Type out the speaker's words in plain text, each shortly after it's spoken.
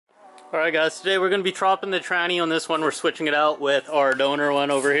Alright guys, today we're going to be dropping the tranny on this one. We're switching it out with our donor one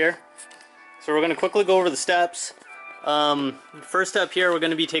over here. So we're going to quickly go over the steps. First step here, we're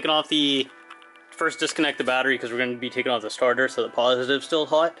going to be taking off the... First disconnect the battery because we're going to be taking off the starter so the positive's still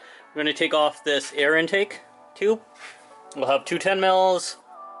hot. We're going to take off this air intake tube. We'll have two 10 mils.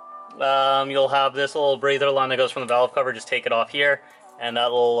 You'll have this little breather line that goes from the valve cover, just take it off here. And that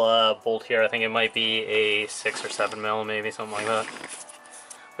little bolt here, I think it might be a 6 or 7 mil, maybe something like that.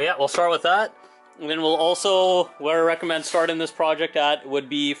 But yeah, we'll start with that. And then we'll also, where I recommend starting this project at would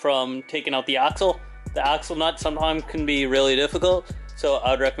be from taking out the axle. The axle nut sometimes can be really difficult, so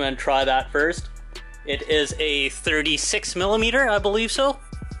I would recommend try that first. It is a 36 millimeter, I believe so.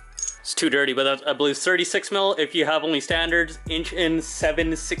 It's too dirty, but that's, I believe 36 mil. If you have only standards, inch in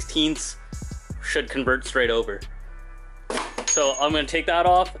 7/16 should convert straight over. So I'm going to take that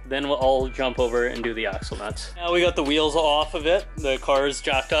off, then we'll all jump over and do the axle nuts. Now we got the wheels off of it, the car is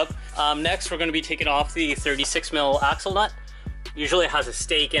jacked up. Next we're going to be taking off the 36 mil axle nut. Usually it has a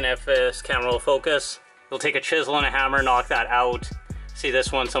stake in it if this camera will focus. You'll take a chisel and a hammer, knock that out. See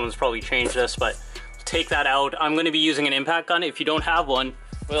this one, someone's probably changed this, but take that out. I'm going to be using an impact gun. If you don't have one,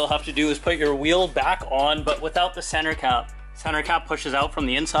 what you'll have to do is put your wheel back on, but without the center cap. Center cap pushes out from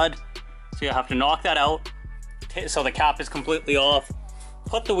the inside, so you have to knock that out. So the cap is completely off,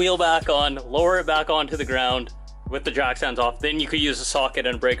 put the wheel back on, lower it back onto the ground with the jack stands off. Then you could use a socket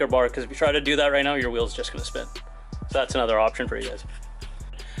and a breaker bar, because if you try to do that right now, your wheel's just going to spin. So that's another option for you guys.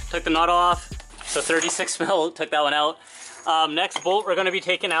 Took the nut off, so 36 mil, took that one out. Next bolt we're going to be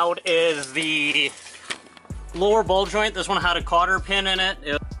taking out is the lower ball joint. This one had a cotter pin in it.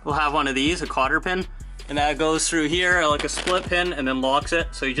 We'll have one of these, a cotter pin, and that goes through here like a split pin and then locks it.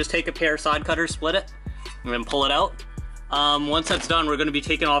 So you just take a pair of side cutters, split it, and then pull it out. Once that's done, we're going to be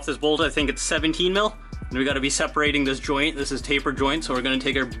taking off this bolt. I think it's 17 mil, and we got to be separating this joint. This is tapered joint, so we're going to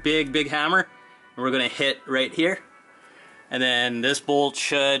take our big hammer and we're going to hit right here. And then this bolt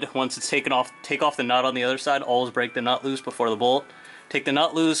should, once it's taken off, take off the nut on the other side. Always break the nut loose before the bolt. Take the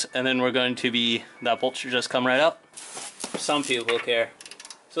nut loose, and then we're going to be, that bolt should just come right out. Some people care.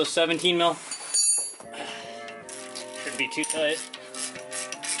 So 17 mil. Shouldn't be too tight.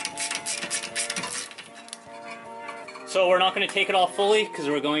 So we're not going to take it off fully because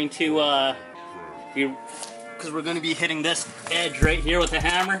we're going to be hitting this edge right here with a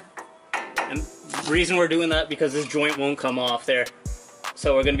hammer. And the reason we're doing that because this joint won't come off there.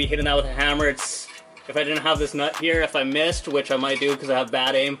 So we're going to be hitting that with a hammer. It's, if I didn't have this nut here, if I missed, which I might do because I have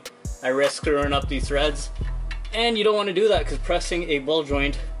bad aim, I risk screwing up these threads. And you don't want to do that because pressing a ball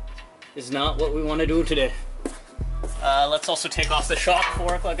joint is not what we want to do today. Let's also take off the shock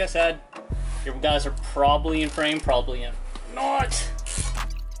fork, like I said. You guys are probably in frame, probably in not.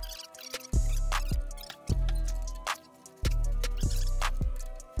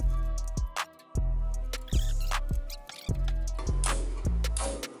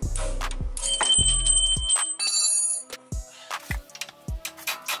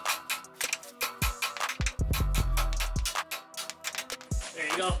 There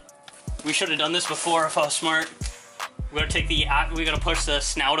you go. We should have done this before if I was smart. We gotta push the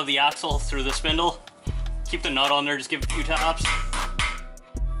snout of the axle through the spindle. Keep the nut on there, just give it a few taps.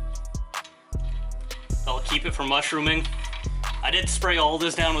 That'll keep it from mushrooming. I did spray all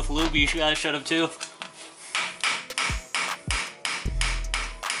this down with lube, you guys should have too.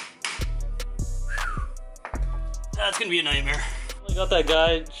 That's gonna be a nightmare. I got that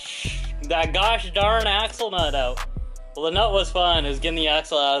gosh darn axle nut out. Well, the nut was fine, it was getting the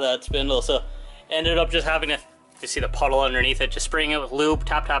axle out of that spindle, so ended up just having to, you see the puddle underneath it, just spraying it with lube,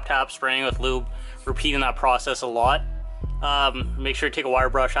 tap, tap, tap, spraying it with lube, repeating that process a lot. Make sure to take a wire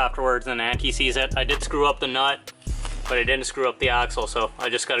brush afterwards and anti-seize it. I did screw up the nut, but I didn't screw up the axle, so I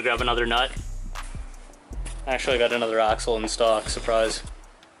just gotta grab another nut. Actually, I got another axle in stock, surprise.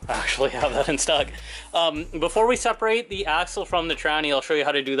 I actually have that in stock. Before we separate the axle from the tranny, I'll show you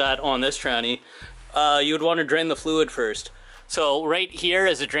how to do that on this tranny. You would want to drain the fluid first. So right here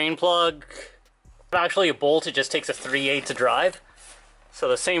is a drain plug. Actually a bolt, it just takes a 3/8 drive. So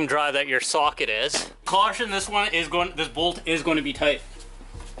the same drive that your socket is. Caution, this bolt is going to be tight.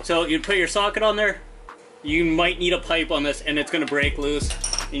 So you put your socket on there, you might need a pipe on this and it's going to break loose.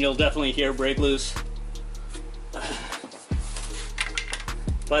 And you'll definitely hear break loose.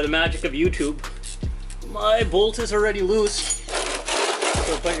 By the magic of YouTube, my bolt is already loose.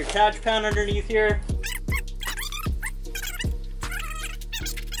 So put your catch pan underneath here.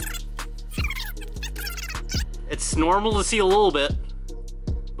 It's normal to see a little bit,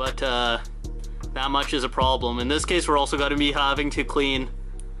 but that much is a problem. In this case, we're also going to be having to clean,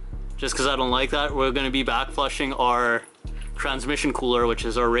 just because I don't like that, we're going to be back flushing our transmission cooler, which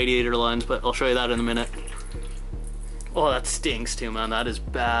is our radiator lines, but I'll show you that in a minute. Oh, that stinks too, man. That is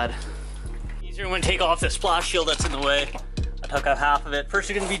bad. Easier when you take off the splash shield that's in the way. I took out half of it. First,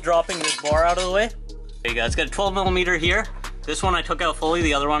 you're gonna be dropping this bar out of the way. There you go. It's got a 12mm here. This one I took out fully.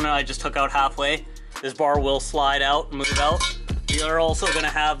 The other one I just took out halfway. This bar will slide out and move out. We are also gonna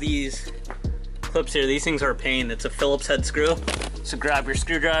have these clips here. These things are a pain. It's a Phillips head screw. So grab your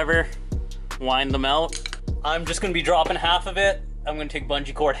screwdriver, wind them out. I'm just gonna be dropping half of it. I'm gonna take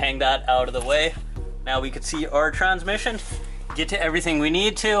bungee cord, hang that out of the way. Now we can see our transmission, get to everything we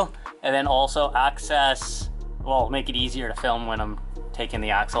need to, and then also access, well, make it easier to film when I'm taking the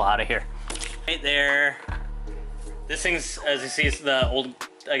axle out of here. Right there. This thing's, as you see, it's the old,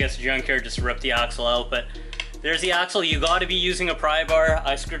 I guess, junkyard, just ripped the axle out, but there's the axle. You gotta be using a pry bar.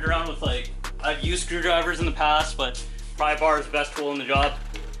 I screwed around with, like, I've used screwdrivers in the past, but pry bar is the best tool in the job.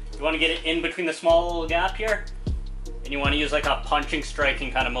 You wanna get it in between the small little gap here, and you wanna use like a punching,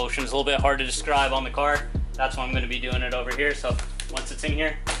 striking kind of motion. It's a little bit hard to describe on the car. That's why I'm gonna be doing it over here. So once it's in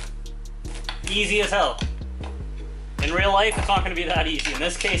here, easy as hell. In real life, it's not gonna be that easy. In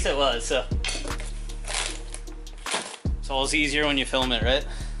this case, it was, so. It's always easier when you film it, right?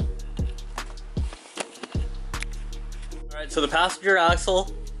 All right, so the passenger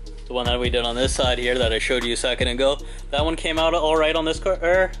axle, the one that we did on this side here that I showed you a second ago, that one came out all right on this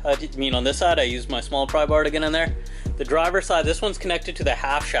car, I mean on this side. I used my small pry bar to get in there. The driver's side, this one's connected to the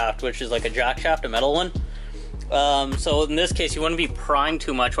half shaft, which is like a jack shaft, a metal one. So in this case, you wouldn't be prying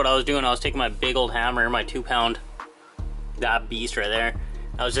too much. What I was doing, I was taking my big old hammer, my 2-pound, that beast right there.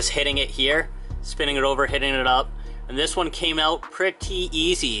 I was just hitting it here, spinning it over, hitting it up. And this one came out pretty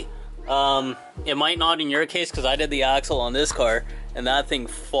easy. It might not in your case, because I did the axle on this car, and that thing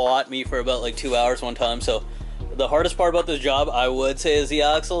fought me for about like 2 hours one time. So the hardest part about this job, I would say, is the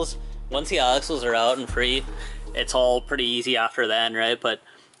axles. Once the axles are out and free, it's all pretty easy after then, right? But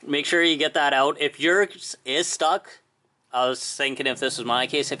make sure you get that out. If yours is stuck, I was thinking if this was my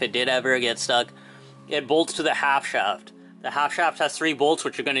case, if it did ever get stuck, it bolts to the half shaft. The half shaft has 3 bolts,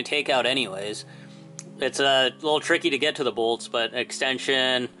 which you're going to take out anyways. It's a little tricky to get to the bolts, but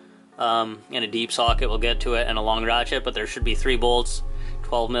extension and a deep socket will get to it, and a long ratchet, but there should be 3 bolts,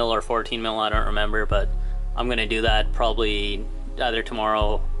 12mm or 14mm, I don't remember, but I'm going to do that probably either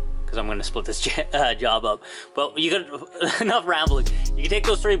tomorrow, because I'm going to split this job up. But you got enough rambling. You can take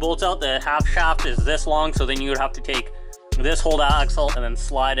those 3 bolts out. The half shaft is this long, so then you would have to take this whole axle and then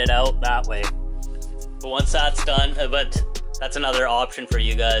slide it out that way. But once that's done, but that's another option for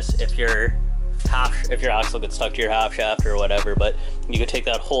you guys if your axle gets stuck to your half shaft or whatever. But you could take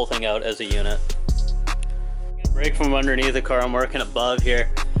that whole thing out as a unit. Break from underneath the car. I'm working above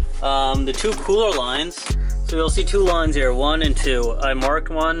here. The 2 cooler lines. So you'll see 2 lines here, 1 and 2. I marked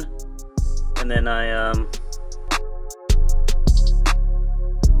one, and then I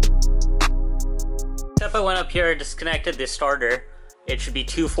step I went up here, disconnected the starter. It should be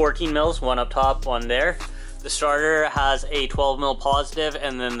 2 14mm, one up top, one there. The starter has a 12mm positive,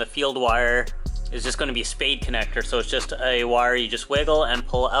 and then the field wire is just going to be a spade connector. So it's just a wire you just wiggle and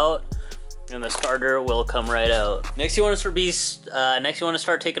pull out, and the starter will come right out. Next you want to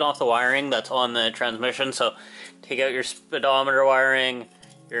start taking off the wiring that's on the transmission. So take out your speedometer wiring,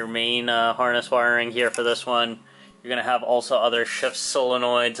 your main harness wiring here for this one. You're going to have also other shift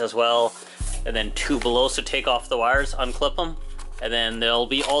solenoids as well, and then 2 below. So take off the wires, unclip them, and then there'll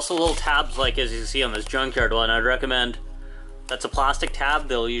be also little tabs like as you see on this junkyard one. I'd recommend, that's a plastic tab,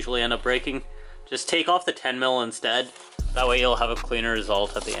 they'll usually end up breaking. Just take off the 10mm instead. That way you'll have a cleaner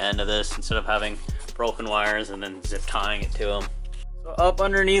result at the end of this, instead of having broken wires and then zip tying it to them. So up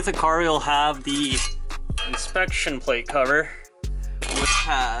underneath the car you'll have the inspection plate cover, which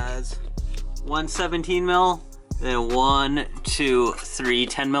has 1 17mm, then 1, 2, 3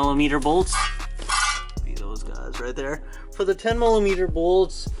 10mm bolts. Be those guys right there. For the 10mm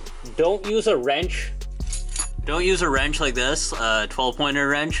bolts, don't use a wrench. Don't use a wrench like this, a 12-pointer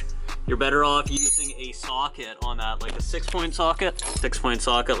wrench. You're better off using a socket on that, like a 6-point socket. 6-point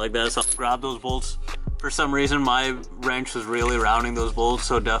socket like this. I'll grab those bolts. For some reason, my wrench was really rounding those bolts,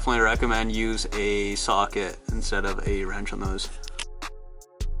 so definitely recommend use a socket instead of a wrench on those.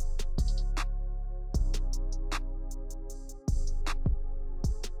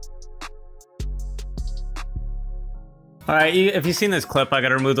 All right, if you've seen this clip, I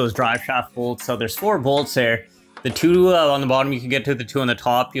gotta remove those drive shaft bolts. So there's 4 bolts there. The 2 on the bottom you can get to, the 2 on the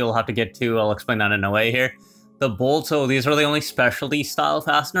top you'll have to get to. I'll explain that in a way here. The bolts, so these are the only specialty style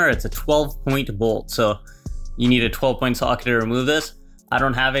fastener. It's a 12-point bolt, so you need a 12-point socket to remove this. I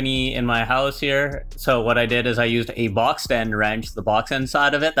don't have any in my house here, so what I did is I used a box end wrench, the box end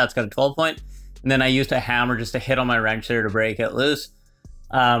side of it, that's got a 12-point, and then I used a hammer just to hit on my wrench there to break it loose.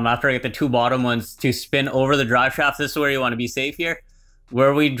 After I get the two bottom ones to spin over the drive shaft, this is where you want to be safe here.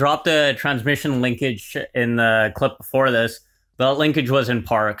 Where we dropped the transmission linkage in the clip before this, the linkage was in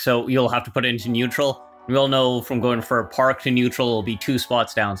park, so you'll have to put it into neutral. You'll know from going for park to neutral, it'll be 2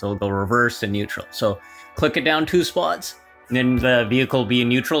 spots down, so it'll go reverse and neutral. So click it down 2 spots, and then the vehicle will be in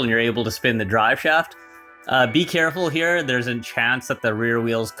neutral and you're able to spin the drive shaft. Be careful here, there's a chance that the rear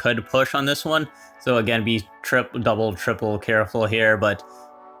wheels could push on this one. So again, be double, triple careful here, but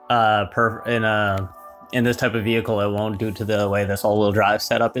in this type of vehicle, it won't due to the way this all-wheel drive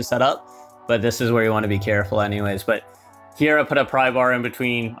setup is set up. But this is where you want to be careful anyways. But here I put a pry bar in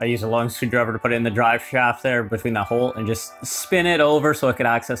between. I use a long screwdriver to put it in the drive shaft there between that hole and just spin it over so it could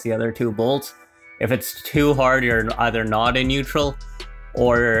access the other 2 bolts. If it's too hard, you're either not in neutral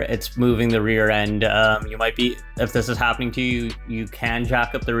or it's moving the rear end. You might be, if this is happening to you, you can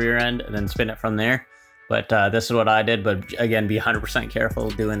jack up the rear end and then spin it from there. But this is what I did. But again, be 100% careful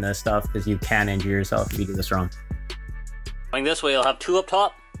doing this stuff because you can injure yourself if you do this wrong. Going this way, you'll have 2 up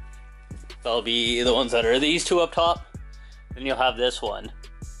top. That'll be the ones that are these 2 up top. Then you'll have this one.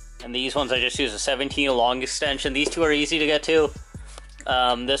 And these ones I just use a 17 long extension. These 2 are easy to get to.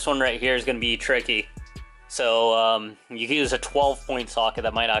 This one right here is going to be tricky. So you can use a 12-point socket.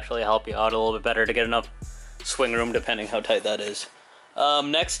 That might actually help you out a little bit better to get enough swing room depending how tight that is.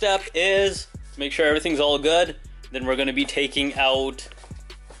 Next step is make sure everything's all good. Then we're going to be taking out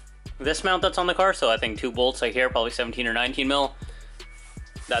this mount that's on the car. So I think 2 bolts like here, probably 17 or 19 mil.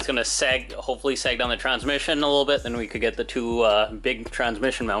 That's going to hopefully sag down the transmission a little bit. Then we could get the 2 big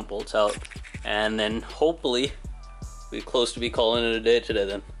transmission mount bolts out. And then hopefully we're close to be calling it a day today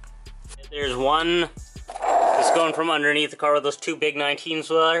then. There's one that's going from underneath the car with those 2 big 19s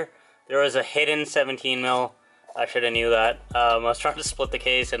there. There was a hidden 17 mil. I should have knew that. I was trying to split the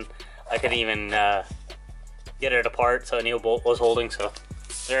case and I couldn't even get it apart, so I knew a bolt was holding, so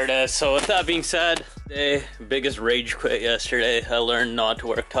there it is. So with that being said, the biggest rage quit yesterday. I learned not to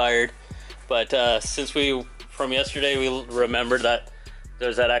work tired, but from yesterday we remembered that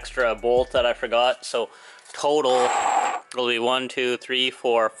there's that extra bolt that I forgot. So total it'll be 1, 2, 3,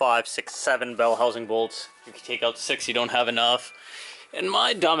 4, 5, 6, 7 bell housing bolts. If you take out 6, you don't have enough. And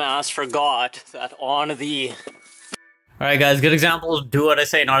my dumbass forgot that on the... Alright guys, good example of do what I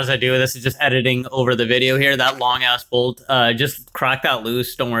say, not as I do. This is just editing over the video here. That long ass bolt, just crack that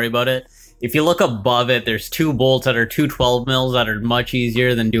loose, don't worry about it. If you look above it, there's 2 bolts that are 2 12 mils that are much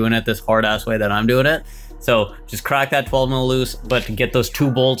easier than doing it this hard ass way that I'm doing it. So just crack that 12 mil loose, but get those 2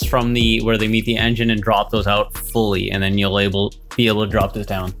 bolts from where they meet the engine and drop those out fully, and then you'll be able to drop this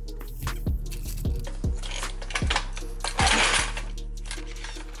down.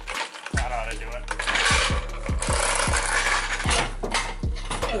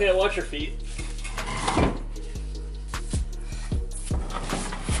 Okay, watch your feet.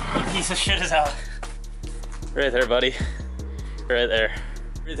 You piece of shit is out. Right there, buddy. Right there.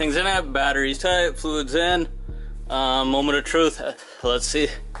 Everything's in it, battery's tight, fluid's in. Moment of truth. Let's see.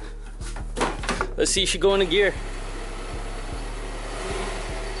 Let's see if she go into gear.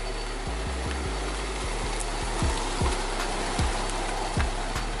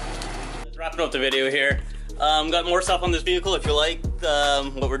 Wrapping up the video here. Got more stuff on this vehicle. If you like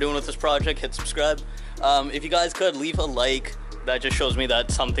what we're doing with this project, hit subscribe. If you guys could leave a like, that just shows me that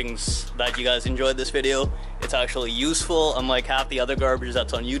that you guys enjoyed this video. It's actually useful, unlike half the other garbage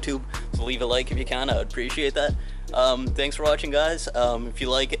that's on YouTube. So leave a like if you can, I would appreciate that. Thanks for watching, guys. If you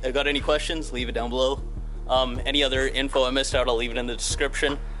got any questions, leave it down below. Any other info I missed out, I'll leave it in the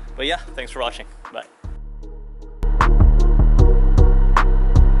description. But yeah, thanks for watching. Bye.